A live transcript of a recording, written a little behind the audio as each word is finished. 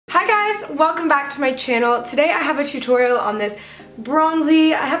Hi guys, welcome back to my channel. Today I have a tutorial on this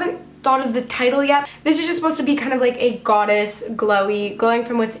bronzy, I haven't thought of the title yet. This is just supposed to be kind of like a goddess, glowy, glowing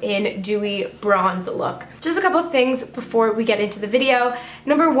from within, dewy bronze look. Just a couple things before we get into the video.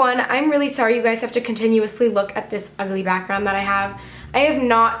 Number one, I'm really sorry you guys have to continuously look at this ugly background that I have. I have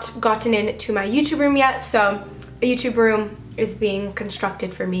not gotten into my YouTube room yet, so a YouTube room is being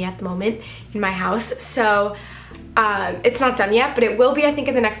constructed for me at the moment in my house. So it's not done yet, but it will be, I think,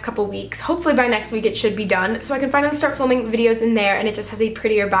 in the next couple weeks. Hopefully by next week it should be done, so I can finally start filming videos in there and it just has a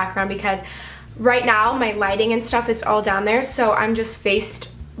prettier background, because right now my lighting and stuff is all down there, so I'm just faced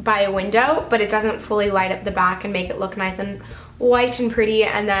by a window, but it doesn't fully light up the back and make it look nice and white and pretty.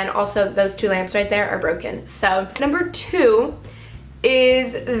 And then also those two lamps right there are broken. So number two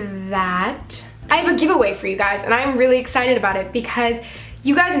is that I have a giveaway for you guys, and I'm really excited about it because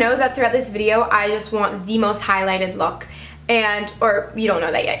you guys know that throughout this video, I just want the most highlighted look. And, or you don't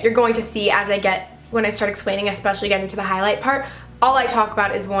know that yet. You're going to see as I get, when I start explaining, especially getting to the highlight part, all I talk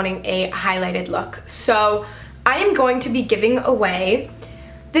about is wanting a highlighted look. So I am going to be giving away,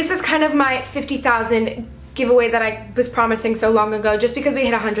 this is kind of my 50,000 giveaway that I was promising so long ago, just because we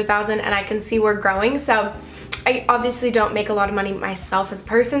hit 100,000 and I can see we're growing. So I obviously don't make a lot of money myself as a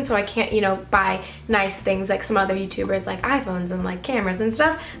person, so I can't, you know, buy nice things like some other YouTubers, like iPhones and like cameras and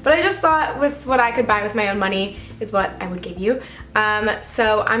stuff. But I just thought with what I could buy with my own money is what I would give you.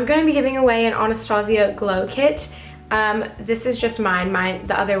 So I'm going to be giving away an Anastasia glow kit. This is just mine.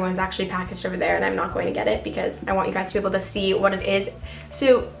 The other one's actually packaged over there, and I'm not going to get it because I want you guys to be able to see what it is.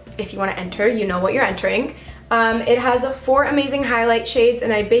 So if you want to enter, you know what you're entering. It has 4 amazing highlight shades,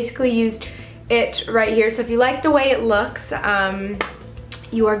 and I basically used it right here. So if you like the way it looks,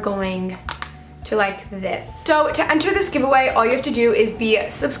 you are going to like this. So to enter this giveaway, all you have to do is be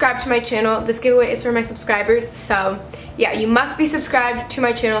subscribed to my channel. This giveaway is for my subscribers, so yeah, you must be subscribed to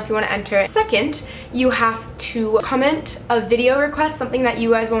my channel if you want to enter it. Second, you have to comment a video request, something that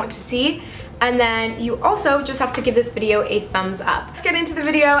you guys want to see, and then you also just have to give this video a thumbs up. Let's get into the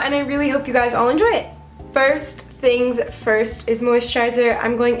video, and I really hope you guys all enjoy it. First things first is moisturizer.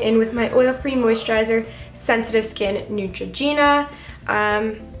 I'm going in with my oil-free moisturizer, Sensitive Skin Neutrogena.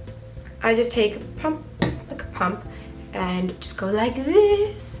 I just take a pump, and just go like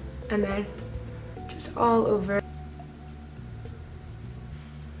this, and then just all over.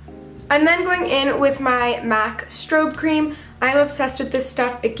 I'm then going in with my MAC Strobe Cream. I'm obsessed with this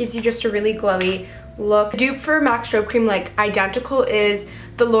stuff. It gives you just a really glowy look. The dupe for MAC Strobe Cream, like identical, is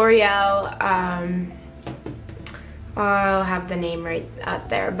the L'Oreal, I'll have the name right out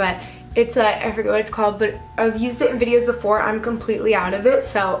there, but it's I forget what it's called, but I've used it in videos before. I'm completely out of it,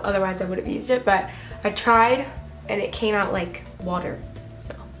 so otherwise I would have used it, but I tried and it came out like water,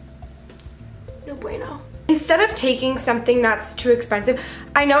 so no bueno. Instead of taking something that's too expensive,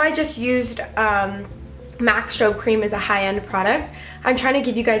 I know I just used MAC Strobe Cream is a high-end product. I'm trying to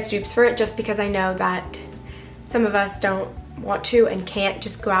give you guys dupes for it just because I know that some of us don't want to and can't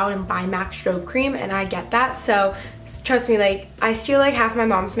just go out and buy MAC Strobe Cream, and I get that. So trust me, like, I steal like half my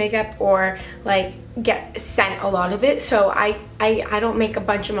mom's makeup, or like get sent a lot of it, so I don't make a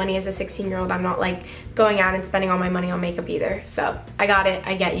bunch of money as a 16-year-old. I'm not like going out and spending all my money on makeup either, so I got it,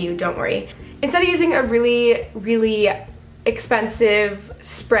 I get you, don't worry. Instead of using a really expensive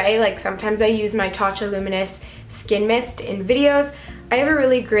spray, like sometimes I use my Tatcha Luminous Skin Mist in videos, I have a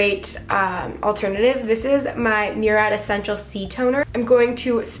really great alternative. This is my Murad Essential C Toner. I'm going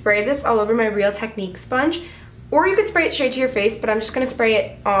to spray this all over my Real Technique sponge, or you could spray it straight to your face, but I'm just going to spray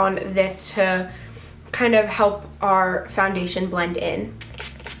it on this to kind of help our foundation blend in.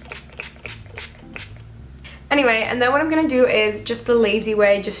 Anyway, and then what I'm going to do is just the lazy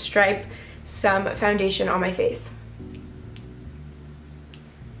way, just stripe some foundation on my face.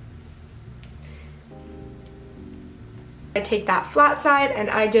 I take that flat side and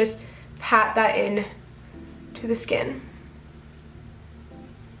I just pat that in to the skin.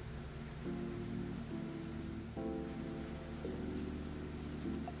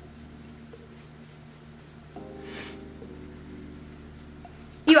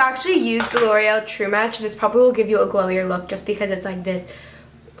 You actually use the L'Oreal True Match, this probably will give you a glowier look just because it's like this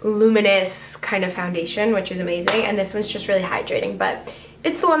luminous kind of foundation, which is amazing, and this one's just really hydrating, but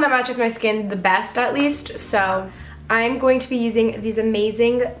it's the one that matches my skin the best, at least. So I'm going to be using these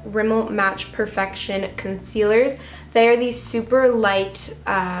amazing Rimmel Match Perfection concealers. They are these super light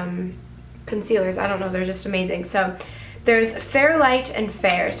concealers. I don't know, they're just amazing. So there's Fair, Light, and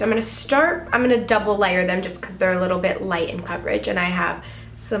Fair. So I'm gonna double layer them just because they're a little bit light in coverage, and I have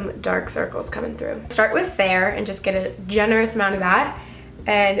some dark circles coming through. Start with Fair and just get a generous amount of that,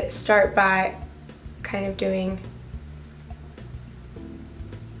 and start by kind of doing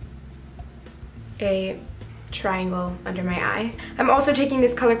a triangle under my eye. I'm also taking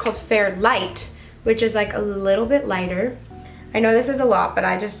this color called Fair Light, which is like a little bit lighter. I know this is a lot, but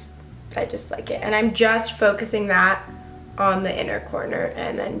I just like it. And I'm just focusing that on the inner corner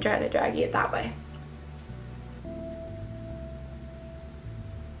and then trying to drag it that way.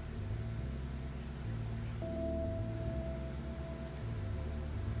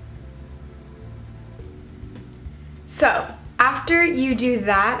 So after you do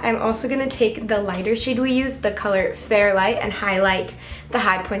that, I'm also gonna take the lighter shade we use, the color Fair Light, and highlight the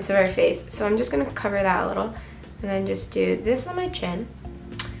high points of our face. So I'm just gonna cover that a little and then just do this on my chin.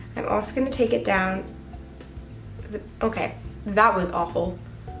 I'm also gonna take it down. Okay, that was awful.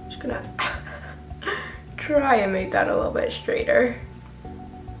 I'm just gonna try and make that a little bit straighter.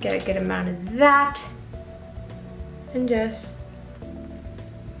 Get a good amount of that. And just,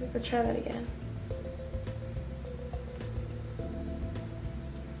 let's try that again.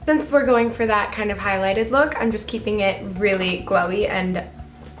 Since we're going for that kind of highlighted look, I'm just keeping it really glowy and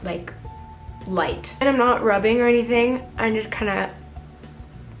like light. And I'm not rubbing or anything, I'm just kind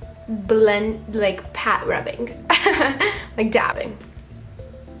of blend, like pat rubbing, like dabbing.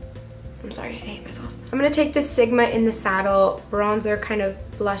 I'm sorry, I hate myself. I'm gonna take this Sigma in the Saddle bronzer kind of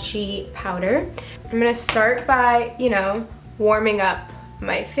blushy powder. I'm gonna start by, you know, warming up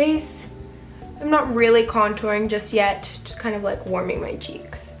my face. I'm not really contouring just yet, just kind of like warming my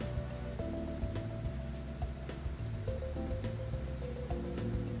cheeks.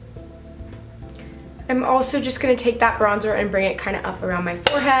 I'm also just gonna take that bronzer and bring it kind of up around my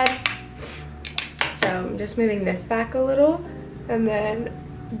forehead. So I'm just moving this back a little and then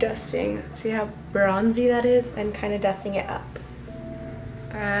dusting. See how bronzy that is? And kind of dusting it up.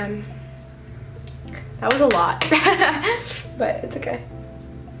 That was a lot, but it's okay.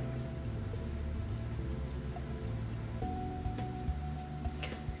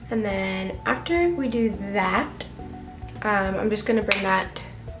 And then after we do that, I'm just gonna bring that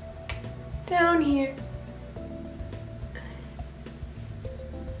down here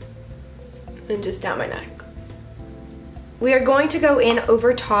and just down my neck. We are going to go in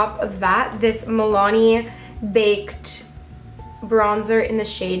over top of that, this Milani Baked bronzer in the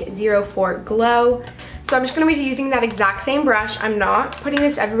shade 04 Glow. So I'm just going to be using that exact same brush. I'm not putting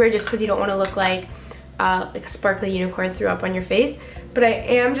this everywhere just because you don't want to look like a sparkly unicorn threw up on your face, but I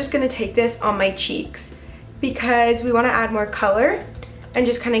am just going to take this on my cheeks because we want to add more color and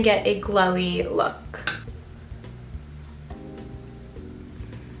just kind of get a glowy look.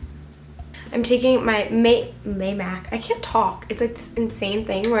 I'm taking my Mac. I can't talk. It's like this insane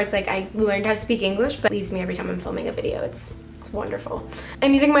thing where it's like I learned how to speak English, but it leaves me every time I'm filming a video. It's wonderful.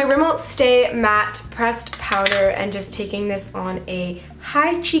 I'm using my Rimmel Stay Matte Pressed Powder and just taking this on a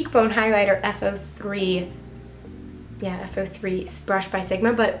high cheekbone highlighter FO3. Yeah, FO3 brush by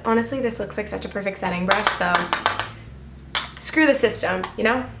Sigma, but honestly this looks like such a perfect setting brush, so screw the system, you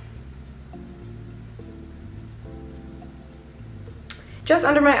know? Just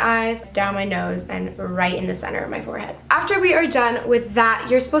under my eyes, down my nose, and right in the center of my forehead. After we are done with that,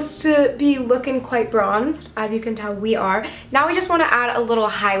 you're supposed to be looking quite bronzed. As you can tell, we are. Now we just want to add a little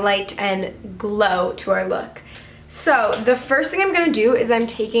highlight and glow to our look. So the first thing I'm going to do is I'm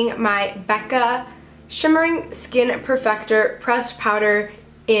taking my Becca Shimmering Skin Perfector Pressed Powder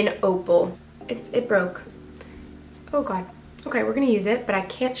in Opal. It broke. Oh god. Okay, we're gonna use it, but I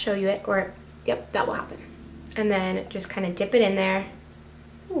can't show you it, or, yep, that will happen. And then just kind of dip it in there.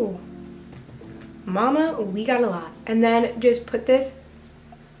 Ooh. Mama, we got a lot. And then just put this,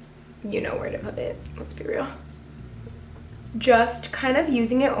 you know where to put it, let's be real. Just kind of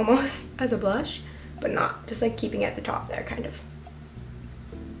using it almost as a blush, but not, just like keeping it at the top there, kind of.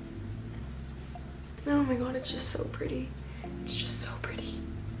 Oh my god, it's just so pretty. It's just so pretty.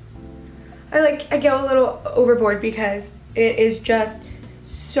 I go a little overboard because it is just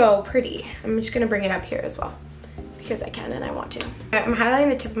so pretty. I'm just gonna bring it up here as well because I can and I want to. I'm highlighting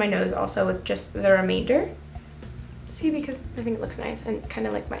the tip of my nose also with just the remainder. See, because I think it looks nice, and kind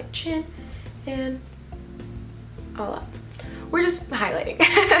of like my chin and all up. We're just highlighting.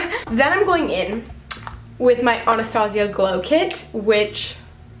 Then I'm going in with my Anastasia Glow Kit, which,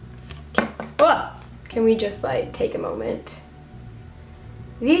 can we just like take a moment?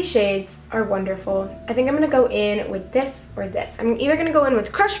 These shades are wonderful. I think I'm gonna go in with this or this. I'm either gonna go in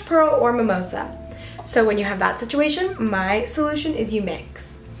with Crushed Pearl or Mimosa. So when you have that situation, my solution is you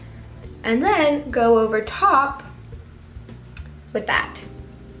mix. And then go over top with that.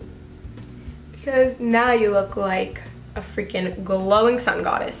 Because now you look like a freaking glowing sun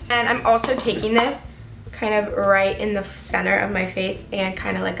goddess. And I'm also taking this kind of right in the center of my face and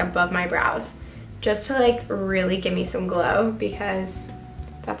kind of like above my brows, just to like really give me some glow, because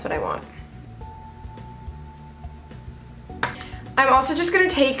that's what I want. I'm also just going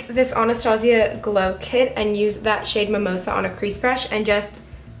to take this Anastasia Glow Kit and use that shade Mimosa on a crease brush and just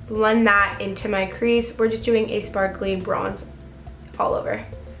blend that into my crease. We're just doing a sparkly bronze all over.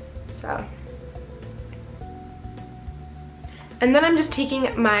 So. And then I'm just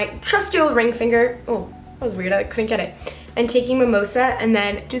taking my trusty old ring finger. Oh, that was weird, I couldn't get it. And taking Mimosa and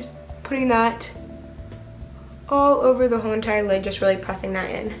then just putting that all over the whole entire lid, just really pressing that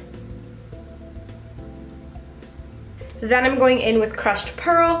in. Then I'm going in with crushed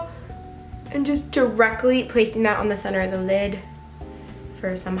pearl and just directly placing that on the center of the lid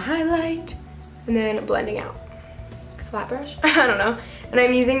for some highlight and then blending out. Flat brush? I don't know. And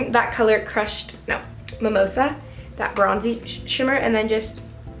I'm using that color Mimosa, that bronzy shimmer, and then just,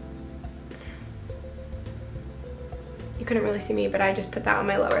 you couldn't really see me, but I just put that on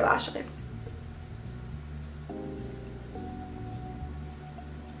my lower lash line.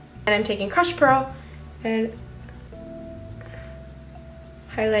 And I'm taking crushed pearl and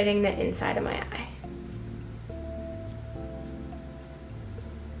highlighting the inside of my eye.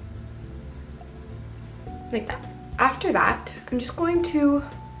 Like that. After that, I'm just going to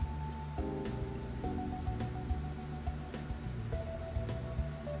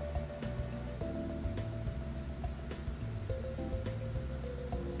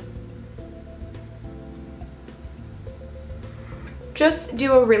just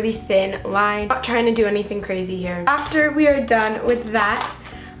do a really thin line. Not trying to do anything crazy here. After we are done with that,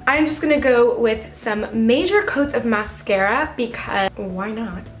 I'm just gonna go with some major coats of mascara because why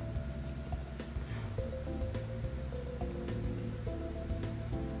not?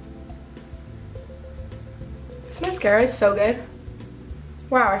 This mascara is so good.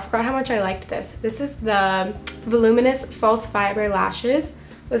 Wow, I forgot how much I liked this. This is the Voluminous False Fiber Lashes.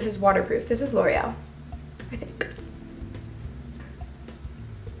 This is waterproof. This is L'Oreal, I think.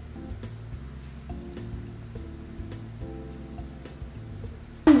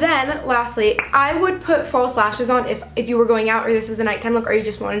 Then, lastly, I would put false lashes on if you were going out or this was a nighttime look or you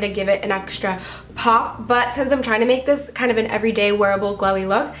just wanted to give it an extra pop. But since I'm trying to make this kind of an everyday wearable glowy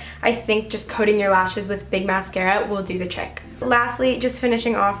look, I think just coating your lashes with big mascara will do the trick. Lastly, just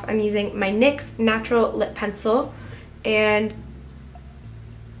finishing off, I'm using my NYX Natural Lip Pencil, and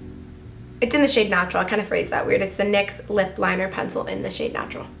it's in the shade Natural. I kind of phrased that weird. It's the NYX Lip Liner Pencil in the shade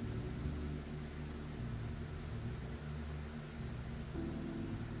Natural.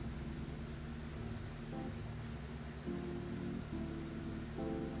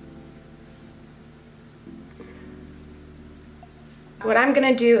 What I'm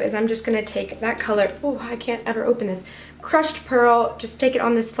gonna do is I'm just gonna take that color, oh, I can't ever open this, Crushed Pearl, just take it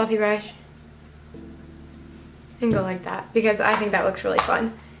on this fluffy brush and go like that because I think that looks really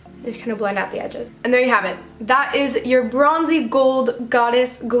fun. Just kind of blend out the edges. And there you have it. That is your bronzy gold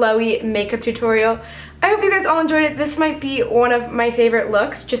goddess glowy makeup tutorial. I hope you guys all enjoyed it. This might be one of my favorite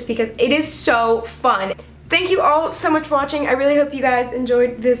looks just because it is so fun. Thank you all so much for watching. I really hope you guys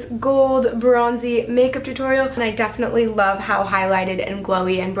enjoyed this gold bronzy makeup tutorial, and I definitely love how highlighted and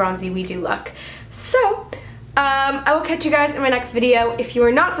glowy and bronzy we do look. So, I will catch you guys in my next video. If you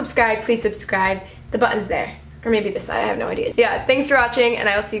are not subscribed, please subscribe. The button's there. Or maybe this side, I have no idea. Yeah, thanks for watching, and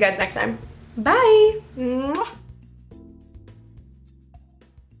I will see you guys next time. Bye! Mwah.